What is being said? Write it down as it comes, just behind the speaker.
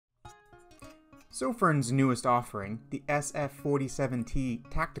Sofirn's newest offering, the SF47T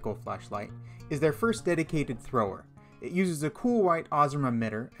tactical flashlight, is their first dedicated thrower. It uses a cool white Osram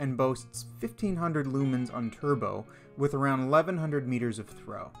emitter and boasts 1500 lumens on turbo with around 1100 meters of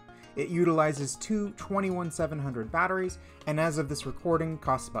throw. It utilizes two 21700 batteries and as of this recording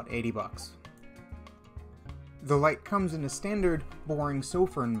costs about $80. The light comes in a standard boring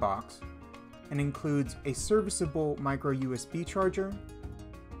Sofirn box and includes a serviceable micro USB charger,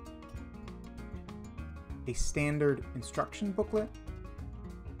 a standard instruction booklet,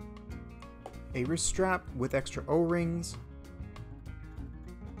 a wrist strap with extra O-rings,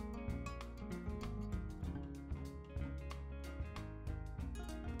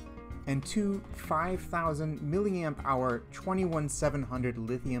 and two 5000 mAh 21700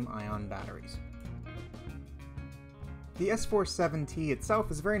 lithium-ion batteries. The S47T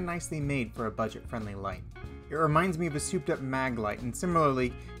itself is very nicely made for a budget-friendly light. It reminds me of a souped-up mag light and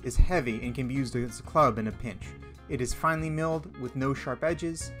similarly is heavy and can be used as a club in a pinch. It is finely milled with no sharp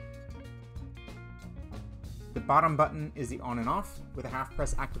edges. The bottom button is the on and off, with a half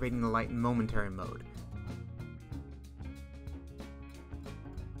press activating the light in momentary mode.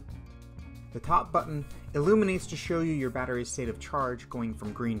 The top button illuminates to show you your battery's state of charge going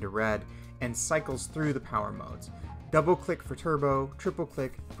from green to red and cycles through the power modes. Double click for turbo, triple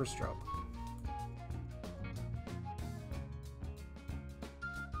click for strobe.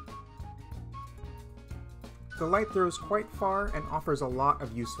 The light throws quite far and offers a lot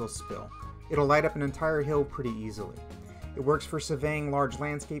of useful spill. It'll light up an entire hill pretty easily. It works for surveying large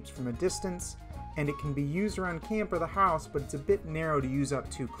landscapes from a distance, and it can be used around camp or the house, but it's a bit narrow to use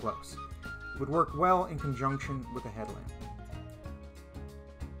up too close. It would work well in conjunction with a headlamp.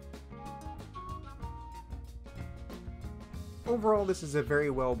 Overall, this is a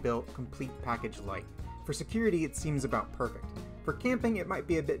very well built, complete package light. For security, it seems about perfect. For camping, it might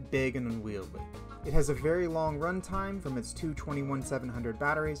be a bit big and unwieldy. It has a very long run time from its two 21700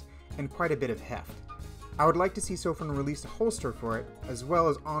 batteries and quite a bit of heft. I would like to see Sofirn release a holster for it, as well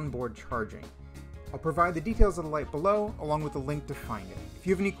as onboard charging. I'll provide the details of the light below, along with a link to find it. If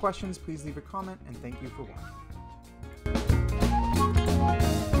you have any questions, please leave a comment, and thank you for watching.